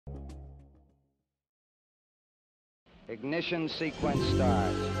Ignition sequence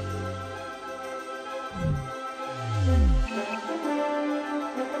start.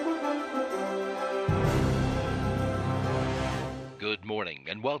 Good morning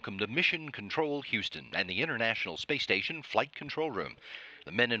and welcome to Mission Control Houston and the International Space Station Flight Control Room.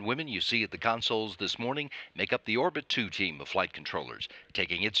 The men and women you see at the consoles this morning make up the Orbit 2 team of flight controllers,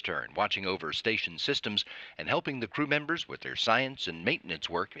 taking its turn watching over station systems and helping the crew members with their science and maintenance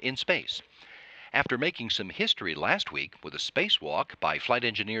work in space. After making some history last week with a spacewalk by flight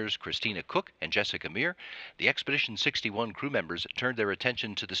engineers Christina Cook and Jessica Meir, the Expedition 61 crew members turned their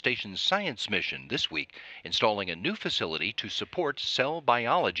attention to the station's science mission this week, installing a new facility to support cell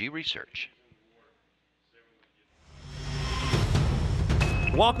biology research.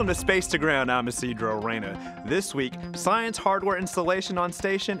 Welcome to Space to Ground. I'm Isidro Reyna. This week, science hardware installation on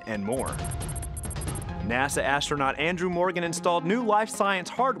station and more. NASA astronaut Andrew Morgan installed new life science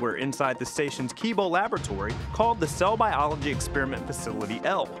hardware inside the station's Kibo laboratory called the Cell Biology Experiment Facility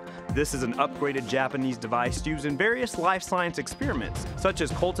L. This is an upgraded Japanese device used in various life science experiments, such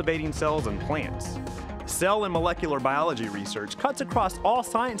as cultivating cells and plants. Cell and molecular biology research cuts across all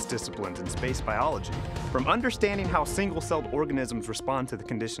science disciplines in space biology, from understanding how single-celled organisms respond to the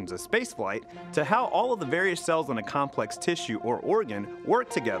conditions of spaceflight, to how all of the various cells in a complex tissue or organ work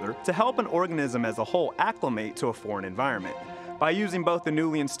together to help an organism as a whole acclimate to a foreign environment. By using both the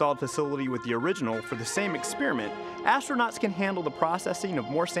newly installed facility with the original for the same experiment, astronauts can handle the processing of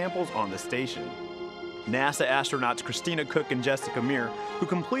more samples on the station. NASA astronauts Christina Cook and Jessica Meir, who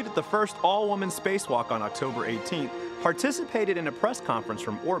completed the first all-woman spacewalk on October 18th, participated in a press conference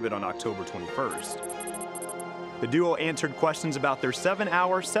from orbit on October 21st. The duo answered questions about their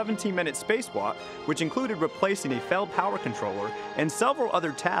 7-hour, 17-minute spacewalk, which included replacing a failed power controller and several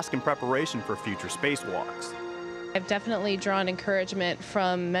other tasks in preparation for future spacewalks. I've definitely drawn encouragement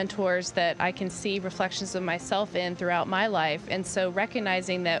from mentors that I can see reflections of myself in throughout my life, and so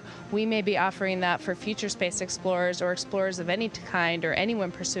recognizing that we may be offering that for future space explorers or explorers of any kind or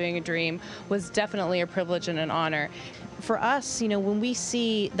anyone pursuing a dream was definitely a privilege and an honor. For us, when we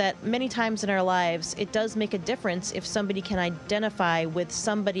see that many times in our lives, it does make a difference if somebody can identify with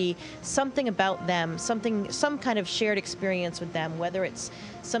somebody, something about them, some kind of shared experience with them, whether it's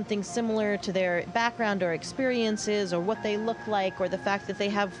something similar to their background or experiences or what they look like or the fact that they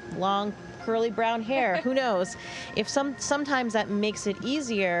have long curly brown hair, who knows. If sometimes that makes it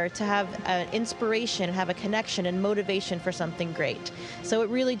easier to have an inspiration, have a connection and motivation for something great. So it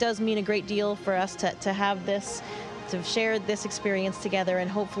really does mean a great deal for us to have this, to share this experience together, and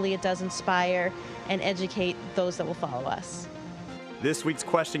hopefully it does inspire and educate those that will follow us. This week's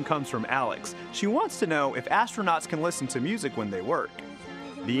question comes from Alex. She wants to know if astronauts can listen to music when they work.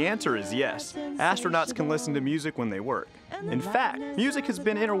 The answer is yes. Astronauts can listen to music when they work. In fact, music has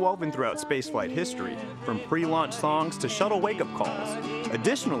been interwoven throughout spaceflight history, from pre-launch songs to shuttle wake-up calls.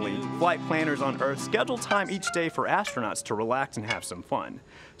 Additionally, flight planners on Earth schedule time each day for astronauts to relax and have some fun.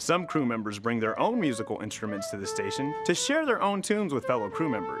 Some crew members bring their own musical instruments to the station to share their own tunes with fellow crew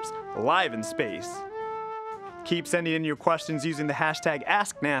members, live in space. Keep sending in your questions using the hashtag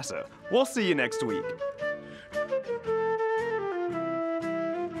AskNASA. We'll see you next week.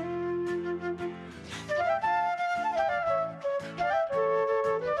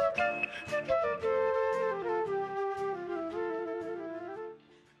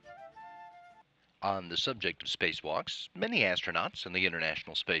 On the subject of spacewalks, many astronauts on the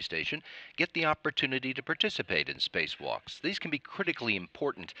International Space Station get the opportunity to participate in spacewalks. These can be critically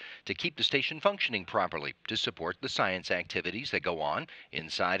important to keep the station functioning properly, to support the science activities that go on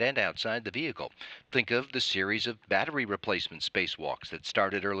inside and outside the vehicle. Think of the series of battery replacement spacewalks that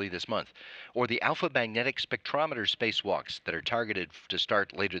started early this month, or the alpha magnetic spectrometer spacewalks that are targeted to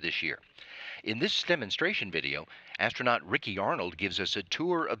start later this year. In this demonstration video, astronaut Ricky Arnold gives us a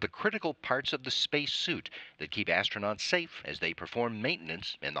tour of the critical parts of the space suit that keep astronauts safe as they perform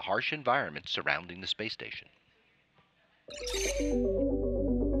maintenance in the harsh environment surrounding the space station.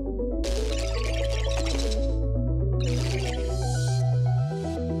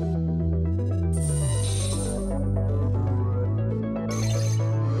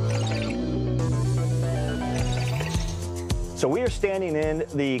 So we are standing in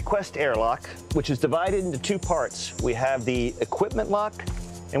the Quest airlock, which is divided into two parts. We have the equipment lock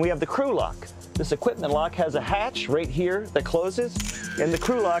and we have the crew lock. This equipment lock has a hatch right here that closes, and the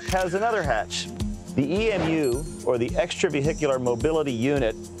crew lock has another hatch. The EMU, or the Extravehicular Mobility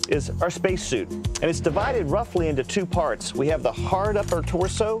Unit, is our spacesuit, and it's divided roughly into two parts. We have the hard upper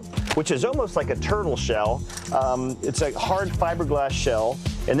torso, which is almost like a turtle shell. It's a hard fiberglass shell,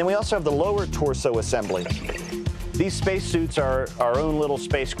 and then we also have the lower torso assembly. These spacesuits are our own little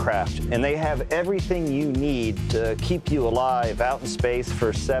spacecraft, and they have everything you need to keep you alive out in space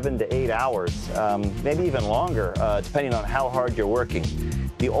for 7 to 8 hours, maybe even longer, depending on how hard you're working.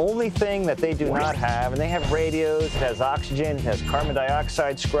 The only thing that they do not have, and they have radios, it has oxygen, it has carbon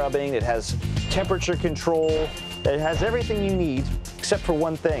dioxide scrubbing, it has temperature control, it has everything you need except for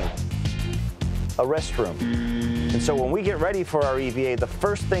one thing, a restroom. And so when we get ready for our EVA, the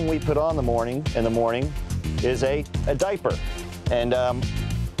first thing we put on in the morning is a diaper. And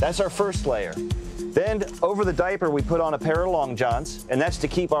that's our first layer. Then over the diaper, we put on a pair of long johns, and that's to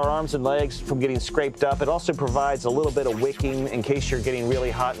keep our arms and legs from getting scraped up. It also provides a little bit of wicking in case you're getting really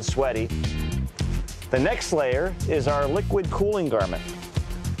hot and sweaty. The next layer is our liquid cooling garment.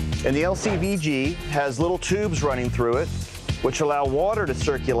 And the LCVG has little tubes running through it, which allow water to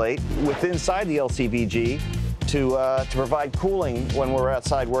circulate inside the LCVG to provide cooling when we're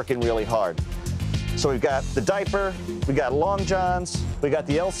outside working really hard. So we've got the diaper, we've got long johns, we got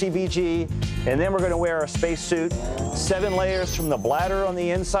the LCVG, and then we're going to wear our spacesuit. 7 layers from the bladder on the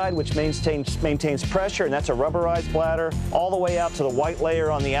inside, which maintains pressure, and that's a rubberized bladder, all the way out to the white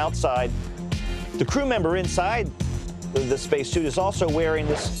layer on the outside. The crew member inside the spacesuit is also wearing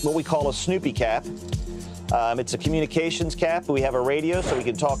this, what we call a Snoopy cap. It's a communications cap. We have a radio, so we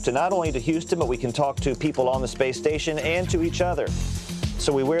can talk to not only to Houston, but we can talk to people on the space station and to each other.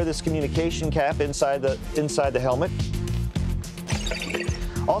 So we wear this communication cap inside the helmet.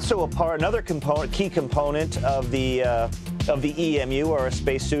 Also another key component of the EMU or a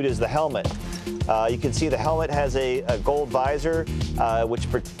spacesuit is the helmet. You can see the helmet has a gold visor which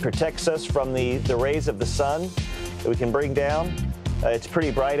protects us from the rays of the sun that we can bring down. It's pretty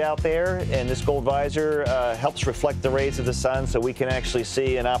bright out there, and this gold visor helps reflect the rays of the sun so we can actually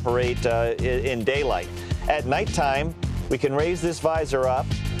see and operate in daylight. At nighttime, we can raise this visor up,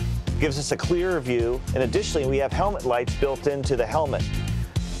 gives us a clearer view, and additionally we have helmet lights built into the helmet.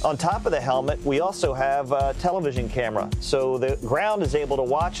 On top of the helmet, we also have a television camera, so the ground is able to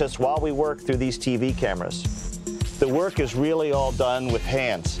watch us while we work through these TV cameras. The work is really all done with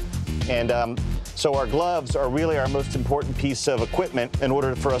hands, and so our gloves are really our most important piece of equipment in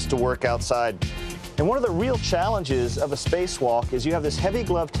order for us to work outside. And one of the real challenges of a spacewalk is you have this heavy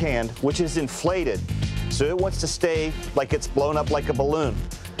gloved hand, which is inflated. So it wants to stay like it's blown up like a balloon.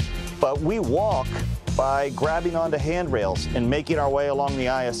 But we walk by grabbing onto handrails and making our way along the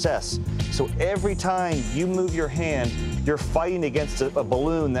ISS. So every time you move your hand, you're fighting against a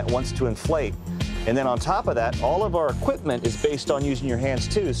balloon that wants to inflate. And then on top of that, all of our equipment is based on using your hands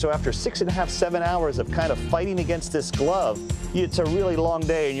too. So after 6.5, 7 hours of kind of fighting against this glove, it's a really long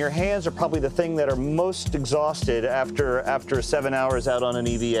day, and your hands are probably the thing that are most exhausted after 7 hours out on an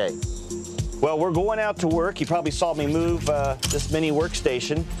EVA. Well, we're going out to work. You probably saw me move this mini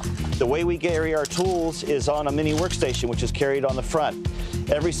workstation. The way we carry our tools is on a mini workstation, which is carried on the front.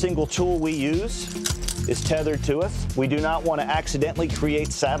 Every single tool we use is tethered to us. We do not want to accidentally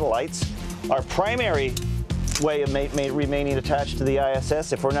create satellites. Our primary way of remaining attached to the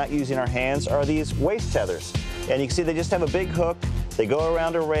ISS, if we're not using our hands, are these waist tethers. And you can see they just have a big hook. They go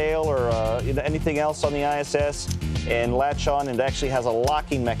around a rail or anything else on the ISS and latch on, and it actually has a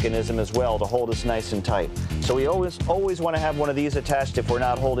locking mechanism as well to hold us nice and tight. So we always want to have one of these attached if we're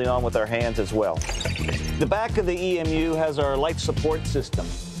not holding on with our hands as well. The back of the EMU has our life support system.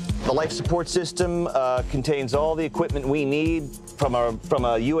 The life support system contains all the equipment we need, from a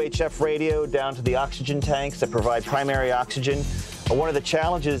UHF radio down to the oxygen tanks that provide primary oxygen. One of the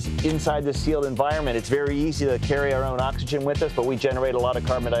challenges inside this sealed environment, it's very easy to carry our own oxygen with us, but we generate a lot of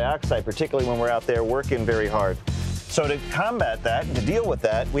carbon dioxide, particularly when we're out there working very hard. So to combat that, and to deal with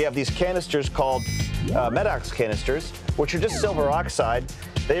that, we have these canisters called Medox canisters, which are just silver oxide.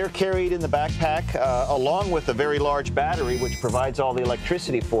 They are carried in the backpack along with a very large battery, which provides all the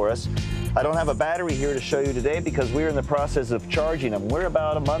electricity for us. I don't have a battery here to show you today because we're in the process of charging them. We're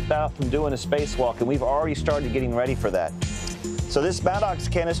about a month out from doing a spacewalk, and we've already started getting ready for that. So this Medox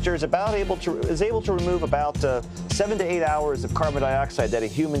canister is able to remove about 7 to 8 hours of carbon dioxide that a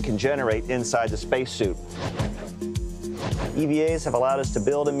human can generate inside the spacesuit. EVAs have allowed us to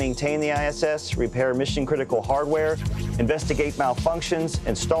build and maintain the ISS, repair mission-critical hardware, investigate malfunctions,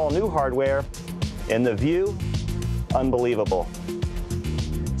 install new hardware, and the view, unbelievable.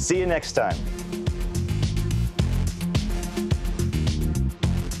 See you next time.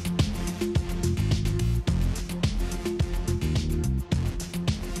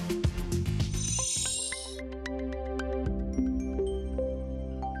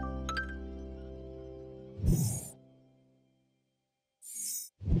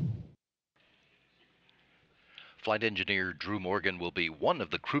 Flight engineer Drew Morgan will be one of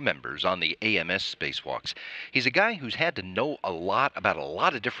the crew members on the AMS spacewalks. He's a guy who's had to know a lot about a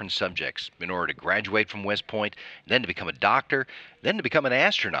lot of different subjects in order to graduate from West Point, then to become a doctor, then to become an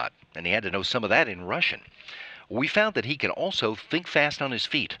astronaut, and he had to know some of that in Russian. We found that he can also think fast on his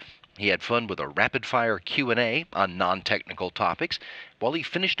feet. He had fun with a rapid-fire Q&A on non-technical topics while he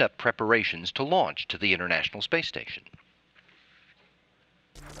finished up preparations to launch to the International Space Station.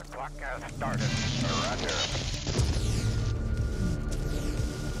 The clock has started. Roger.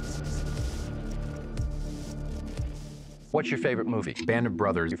 What's your favorite movie? Band of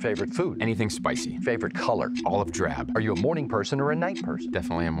Brothers. Your favorite food? Anything spicy. Favorite color? Olive drab. Are you a morning person or a night person?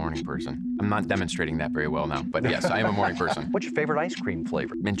 Definitely a morning person. I'm not demonstrating that very well now, but yes, I am a morning person. What's your favorite ice cream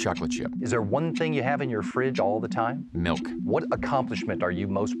flavor? Mint chocolate chip. Is there one thing you have in your fridge all the time? Milk. What accomplishment are you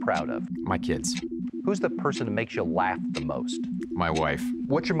most proud of? My kids. Who's the person who makes you laugh the most? My wife.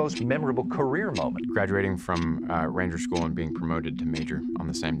 What's your most memorable career moment? Graduating from Ranger School and being promoted to major on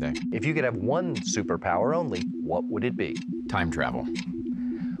the same day. If you could have one superpower only, what would it be? Time travel.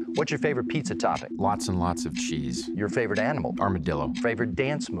 What's your favorite pizza topping? Lots and lots of cheese. Your favorite animal? Armadillo. Favorite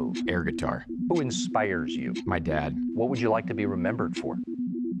dance move? Air guitar. Who inspires you? My dad. What would you like to be remembered for?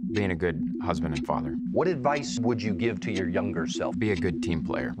 Being a good husband and father. What advice would you give to your younger self? Be a good team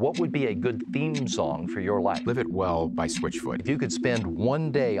player. What would be a good theme song for your life? Live It Well by Switchfoot. If you could spend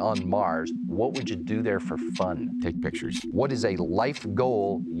one day on Mars, what would you do there for fun? Take pictures. What is a life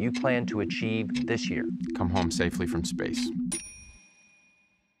goal you plan to achieve this year? Come home safely from space.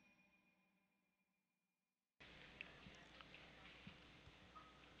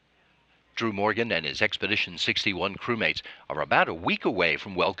 Drew Morgan and his Expedition 61 crewmates are about a week away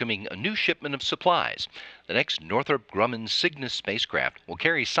from welcoming a new shipment of supplies. The next Northrop Grumman Cygnus spacecraft will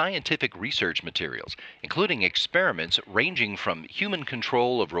carry scientific research materials, including experiments ranging from human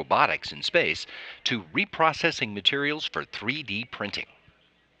control of robotics in space to reprocessing materials for 3D printing.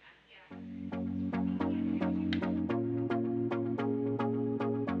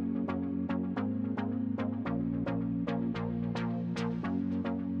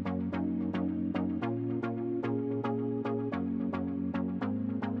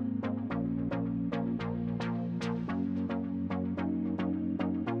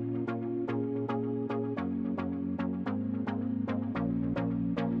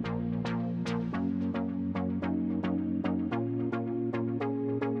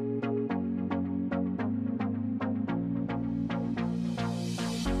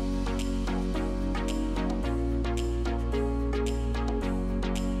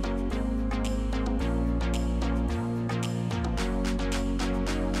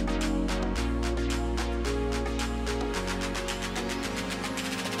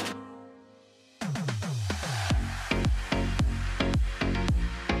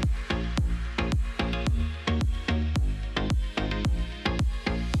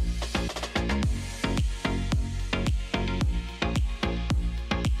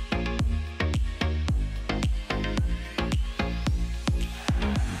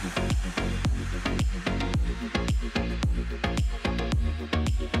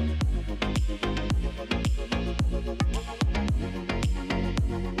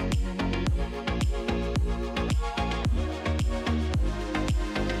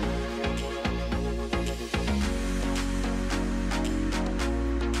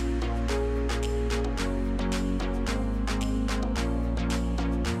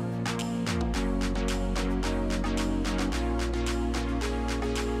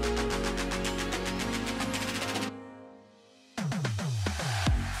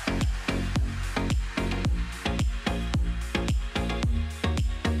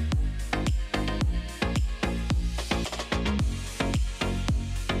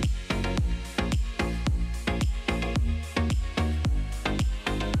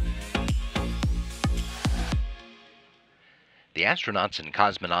 The astronauts and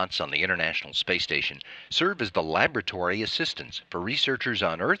cosmonauts on the International Space Station serve as the laboratory assistants for researchers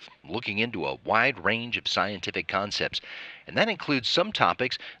on Earth looking into a wide range of scientific concepts. And that includes some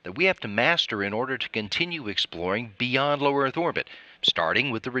topics that we have to master in order to continue exploring beyond low Earth orbit,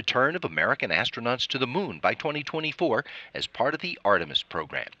 starting with the return of American astronauts to the Moon by 2024 as part of the Artemis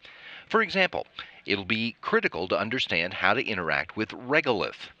program. For example, it'll be critical to understand how to interact with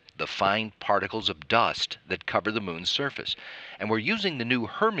regolith, the fine particles of dust that cover the Moon's surface. And we're using the new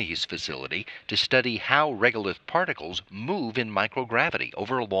Hermes facility to study how regolith particles move in microgravity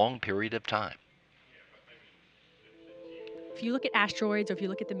over a long period of time. If you look at asteroids or if you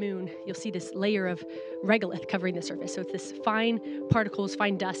look at the Moon, you'll see this layer of regolith covering the surface. So it's this fine particles,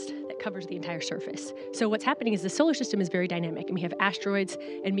 fine dust that covers the entire surface. So what's happening is the solar system is very dynamic, and we have asteroids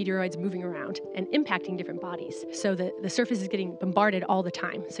and meteoroids moving around and impacting different bodies. So the surface is getting bombarded all the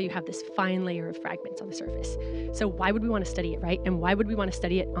time. So you have this fine layer of fragments on the surface. So why would we want to study it, right? And why would we want to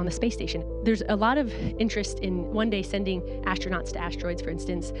study it on the space station? There's a lot of interest in one day sending astronauts to asteroids, for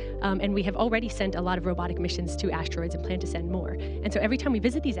instance, and we have already sent a lot of robotic missions to asteroids and plan to send more. And so every time we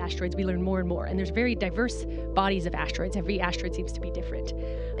visit these asteroids, we learn more and more. And there's very diverse bodies of asteroids. Every asteroid seems to be different.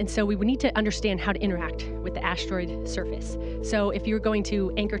 And so we would need to understand how to interact with the asteroid surface. So if you're going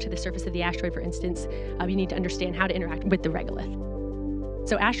to anchor to the surface of the asteroid, for instance, you need to understand how to interact with the regolith.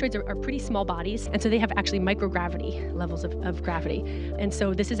 So asteroids are pretty small bodies, and so they have actually microgravity levels of gravity. And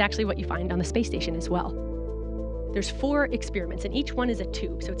so this is actually what you find on the space station as well. There's 4 experiments, and each one is a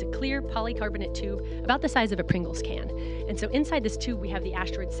tube. So it's a clear polycarbonate tube about the size of a Pringles can. And so inside this tube, we have the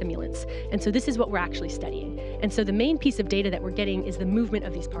asteroid simulants. And so this is what we're actually studying. And so the main piece of data that we're getting is the movement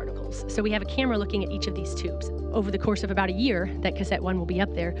of these particles. So we have a camera looking at each of these tubes. Over the course of about a year, that cassette 1 will be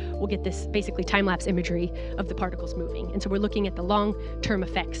up there, we'll get this basically time-lapse imagery of the particles moving. And so we're looking at the long-term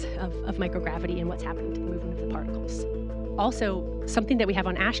effects of microgravity and what's happening to the movement of the particles. Also, something that we have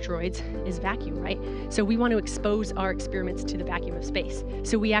on asteroids is vacuum, right? So we want to expose our experiments to the vacuum of space.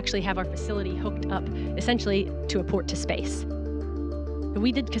 So we actually have our facility hooked up essentially to a port to space.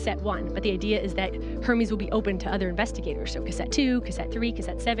 We did cassette 1, but the idea is that Hermes will be open to other investigators. So cassette 2, cassette 3,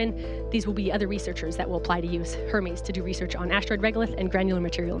 cassette 7, these will be other researchers that will apply to use Hermes to do research on asteroid regolith and granular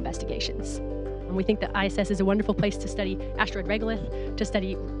material investigations. And we think that ISS is a wonderful place to study asteroid regolith, to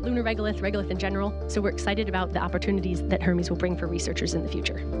study lunar regolith in general. So we're excited about the opportunities that Hermes will bring for researchers in the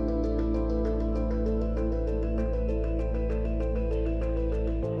future.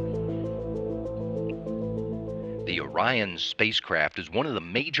 The Orion spacecraft is one of the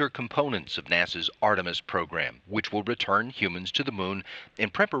major components of NASA's Artemis program, which will return humans to the moon in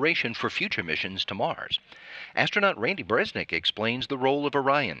preparation for future missions to Mars. Astronaut Randy Bresnik explains the role of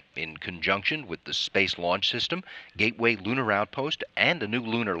Orion in conjunction with the Space Launch System, Gateway Lunar Outpost, and a new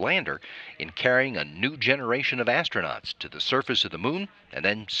lunar lander in carrying a new generation of astronauts to the surface of the moon and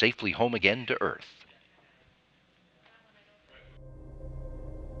then safely home again to Earth.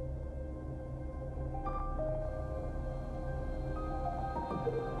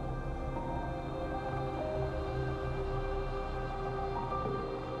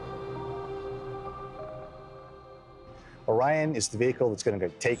 Orion is the vehicle that's going to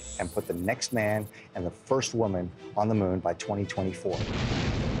take and put the next man and the first woman on the moon by 2024.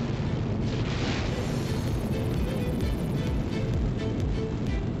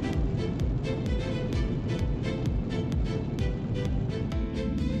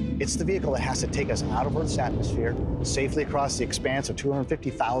 It's the vehicle that has to take us out of Earth's atmosphere, safely across the expanse of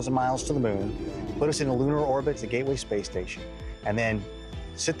 250,000 miles to the moon, put us in a lunar orbit at the Gateway Space Station, and then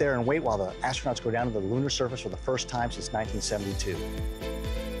sit there and wait while the astronauts go down to the lunar surface for the first time since 1972.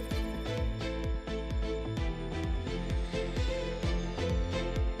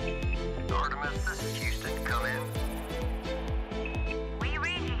 Artemis, this is Houston. Come in. We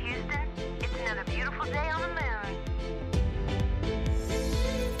read you, Houston. It's another beautiful day on the moon.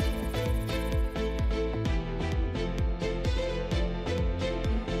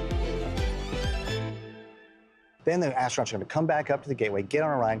 Then the astronauts are going to come back up to the Gateway, get on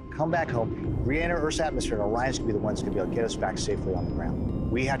Orion, come back home, re-enter Earth's atmosphere, and Orion's going to be the ones going to be able to get us back safely on the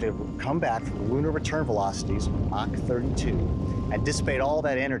ground. We have to come back from lunar return velocities, Mach 32, and dissipate all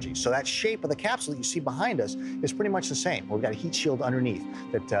that energy. So that shape of the capsule that you see behind us is pretty much the same. We've got a heat shield underneath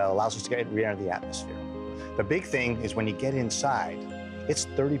that allows us to re-enter the atmosphere. The big thing is when you get inside, it's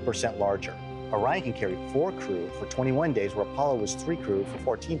 30% larger. Orion can carry 4 crew for 21 days, where Apollo was 3 crew for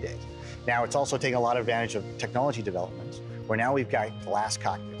 14 days. Now, it's also taking a lot of advantage of technology developments, where now we've got glass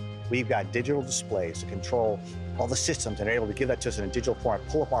cockpit. We've got digital displays to control all the systems and are able to give that to us in a digital form,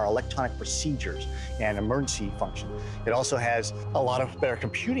 pull up our electronic procedures and emergency function. It also has a lot of better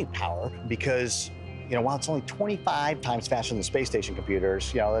computing power because, you know, while it's only 25 times faster than the space station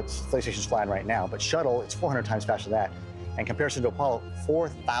computers, you know, that's space station's flying right now, but shuttle, it's 400 times faster than that. In comparison to Apollo,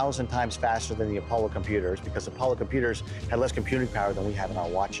 4,000 times faster than the Apollo computers, because Apollo computers had less computing power than we have in our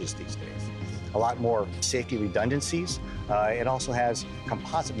watches these days. A lot more safety redundancies. It also has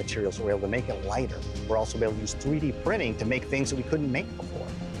composite materials, so we're able to make it lighter. We're also able to use 3D printing to make things that we couldn't make before.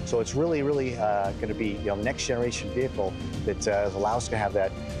 So it's really, really going to be, you know, next generation vehicle that allows us to have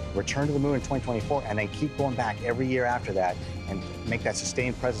that return to the moon in 2024 and then keep going back every year after that and make that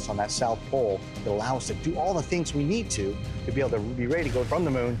sustained presence on that South Pole that allow us to do all the things we need to be able to be ready to go from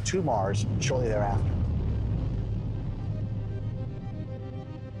the moon to Mars shortly thereafter.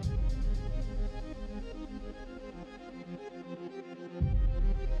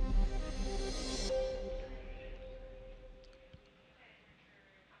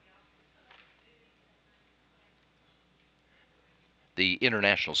 The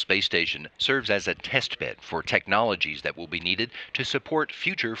International Space Station serves as a test bed for technologies that will be needed to support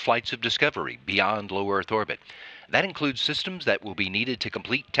future flights of discovery beyond low Earth orbit. That includes systems that will be needed to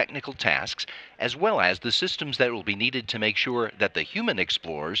complete technical tasks, as well as the systems that will be needed to make sure that the human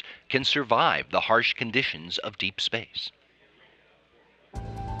explorers can survive the harsh conditions of deep space.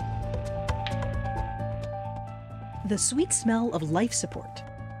 The sweet smell of life support.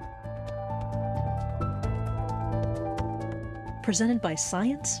 Presented by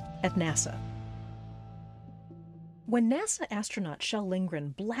Science at NASA. When NASA astronaut Kjell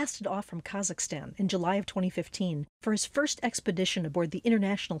Lindgren blasted off from Kazakhstan in July of 2015 for his first expedition aboard the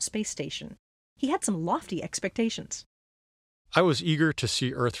International Space Station, he had some lofty expectations. I was eager to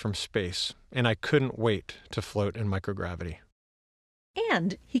see Earth from space, and I couldn't wait to float in microgravity.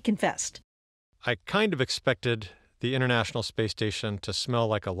 And he confessed. I kind of expected the International Space Station to smell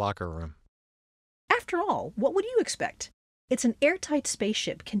like a locker room. After all, what would you expect? It's an airtight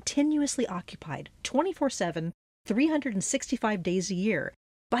spaceship continuously occupied 24/7, 365 days a year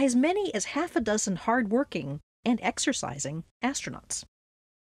by as many as half a dozen hard-working and exercising astronauts.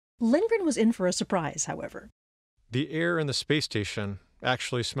 Lindgren was in for a surprise, however. The air in the space station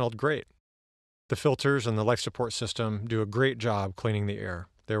actually smelled great. The filters and the life support system do a great job cleaning the air.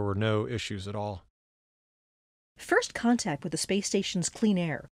 There were no issues at all. First contact with the space station's clean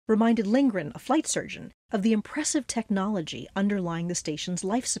air reminded Lindgren, a flight surgeon, of the impressive technology underlying the station's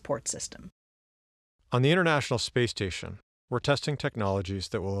life support system. On the International Space Station, we're testing technologies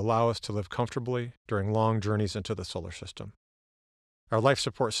that will allow us to live comfortably during long journeys into the solar system. Our life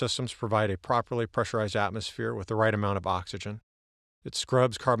support systems provide a properly pressurized atmosphere with the right amount of oxygen. It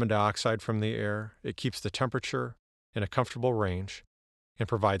scrubs carbon dioxide from the air, it keeps the temperature in a comfortable range, and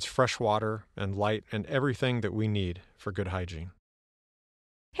provides fresh water and light and everything that we need for good hygiene.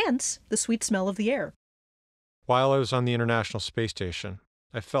 Hence, the sweet smell of the air. While I was on the International Space Station,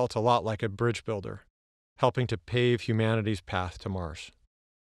 I felt a lot like a bridge builder, helping to pave humanity's path to Mars.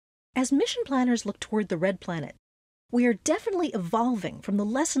 As mission planners look toward the red planet, we are definitely evolving from the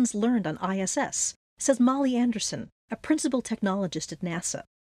lessons learned on ISS, says Molly Anderson, a principal technologist at NASA.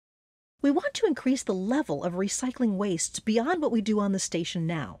 We want to increase the level of recycling wastes beyond what we do on the station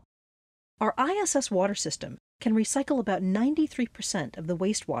now. Our ISS water system can recycle about 93% of the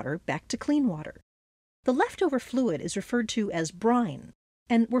wastewater back to clean water. The leftover fluid is referred to as brine,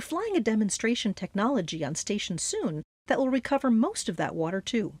 and we're flying a demonstration technology on station soon that will recover most of that water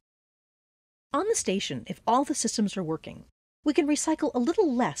too. On the station, if all the systems are working, we can recycle a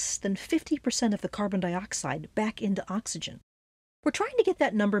little less than 50% of the carbon dioxide back into oxygen. We're trying to get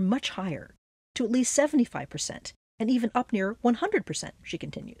that number much higher, to at least 75%, and even up near 100%, she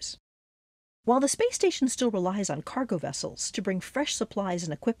continues. While the space station still relies on cargo vessels to bring fresh supplies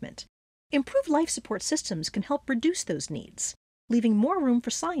and equipment, improved life support systems can help reduce those needs, leaving more room for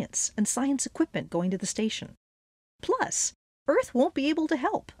science and science equipment going to the station. Plus, Earth won't be able to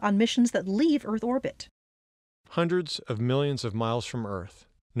help on missions that leave Earth orbit. Hundreds of millions of miles from Earth,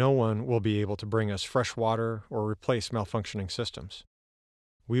 no one will be able to bring us fresh water or replace malfunctioning systems.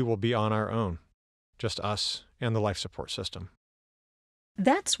 We will be on our own, just us and the life support system.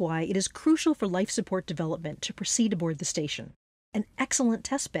 That's why it is crucial for life support development to proceed aboard the station, an excellent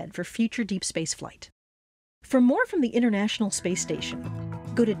testbed for future deep space flight. For more from the International Space Station,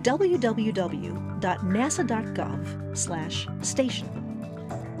 go to www.nasa.gov/station.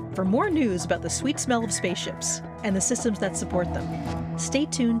 For more news about the sweet smell of spaceships and the systems that support them, stay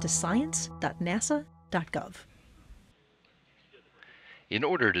tuned to science.nasa.gov. In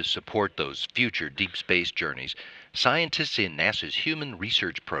order to support those future deep space journeys, scientists in NASA's Human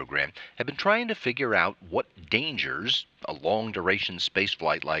Research Program have been trying to figure out what dangers a long-duration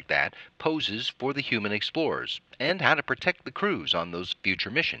spaceflight like that poses for the human explorers, and how to protect the crews on those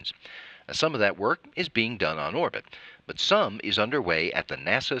future missions. Some of that work is being done on orbit, but some is underway at the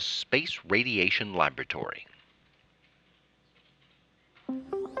NASA Space Radiation Laboratory.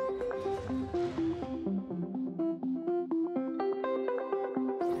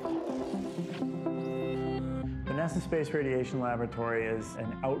 The NASA Space Radiation Laboratory is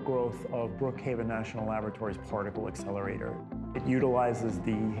an outgrowth of Brookhaven National Laboratory's particle accelerator. It utilizes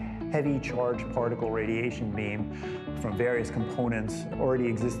the heavy charged particle radiation beam from various components already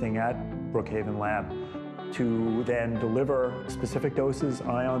existing at Brookhaven Lab to then deliver specific doses,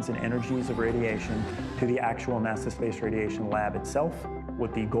 ions, and energies of radiation to the actual NASA Space Radiation Lab itself,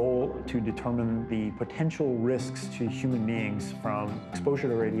 with the goal to determine the potential risks to human beings from exposure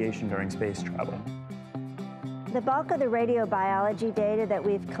to radiation during space travel. The bulk of the radiobiology data that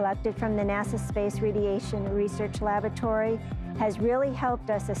we've collected from the NASA Space Radiation Research Laboratory has really helped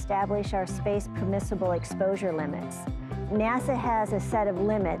us establish our space permissible exposure limits. NASA has a set of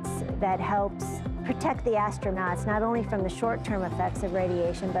limits that helps protect the astronauts not only from the short-term effects of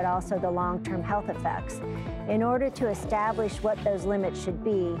radiation, but also the long-term health effects. In order to establish what those limits should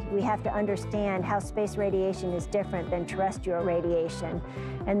be, we have to understand how space radiation is different than terrestrial radiation.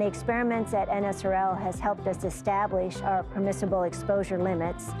 And the experiments at NSRL has helped us establish our permissible exposure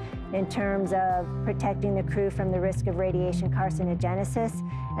limits in terms of protecting the crew from the risk of radiation carcinogenesis,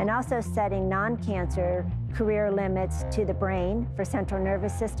 and also setting non-cancer career limits to the brain for central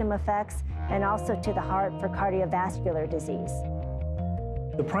nervous system effects, and also to the heart for cardiovascular disease.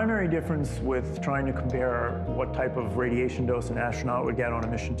 The primary difference with trying to compare what type of radiation dose an astronaut would get on a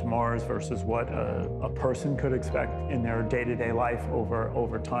mission to Mars versus what a person could expect in their day-to-day life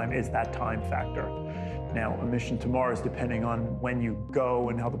over time is that time factor. Now, a mission to Mars, depending on when you go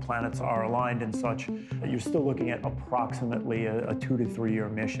and how the planets are aligned and such, you're still looking at approximately a 2 to 3 year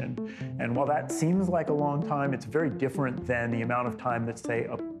mission. And while that seems like a long time, it's very different than the amount of time that, say,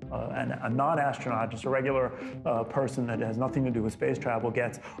 a non-astronaut, just a regular person that has nothing to do with space travel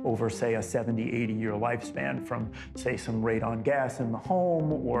gets over, say, a 70, 80-year lifespan from, say, some radon gas in the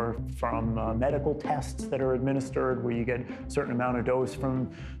home, or from medical tests that are administered where you get a certain amount of dose from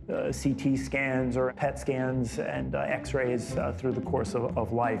CT scans or PET scans and X-rays through the course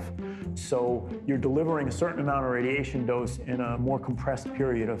of life. So you're delivering a certain amount of radiation dose in a more compressed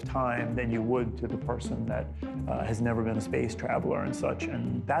period of time than you would to the person that has never been a space traveler and such.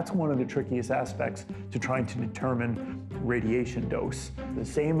 And that's one of the trickiest aspects to trying to determine radiation dose. The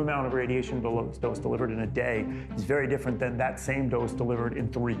same amount of radiation dose delivered in a day is very different than that same dose delivered in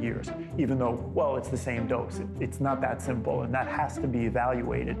 3 years, even though, well, it's the same dose. It's not that simple, and that has to be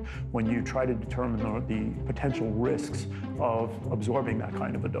evaluated when you try to determine the potential risks of absorbing that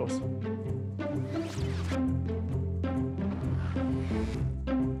kind of a dose.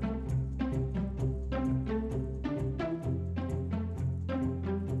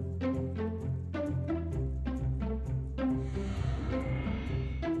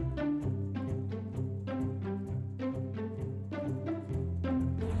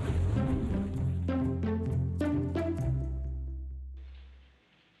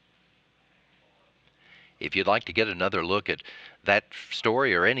 If you'd like to get another look at that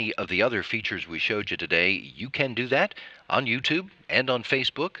story or any of the other features we showed you today, you can do that on YouTube and on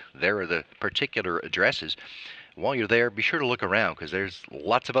Facebook. There are the particular addresses. While you're there, be sure to look around, because there's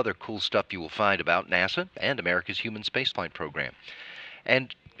lots of other cool stuff you will find about NASA and America's human spaceflight program.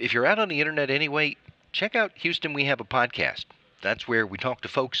 And if you're out on the internet anyway, check out Houston We Have a Podcast. That's where we talk to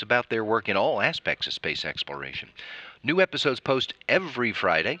folks about their work in all aspects of space exploration. New episodes post every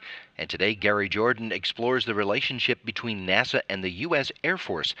Friday, and today Gary Jordan explores the relationship between NASA and the U.S. Air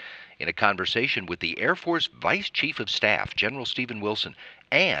Force in a conversation with the Air Force Vice Chief of Staff, General Stephen Wilson,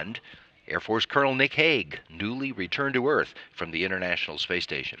 and Air Force Colonel Nick Hague, newly returned to Earth from the International Space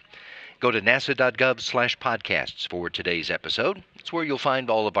Station. Go to nasa.gov/podcasts for today's episode. It's where you'll find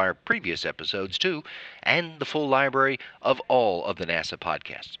all of our previous episodes, too, and the full library of all of the NASA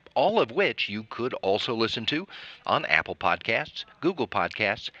podcasts, all of which you could also listen to on Apple Podcasts, Google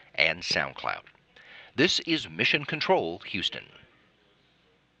Podcasts, and SoundCloud. This is Mission Control, Houston.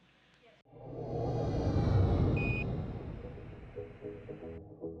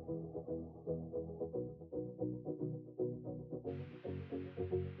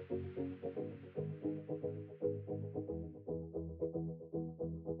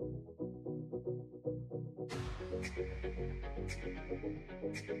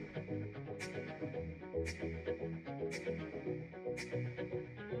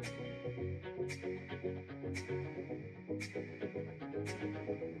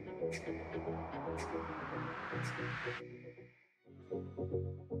 Thank you.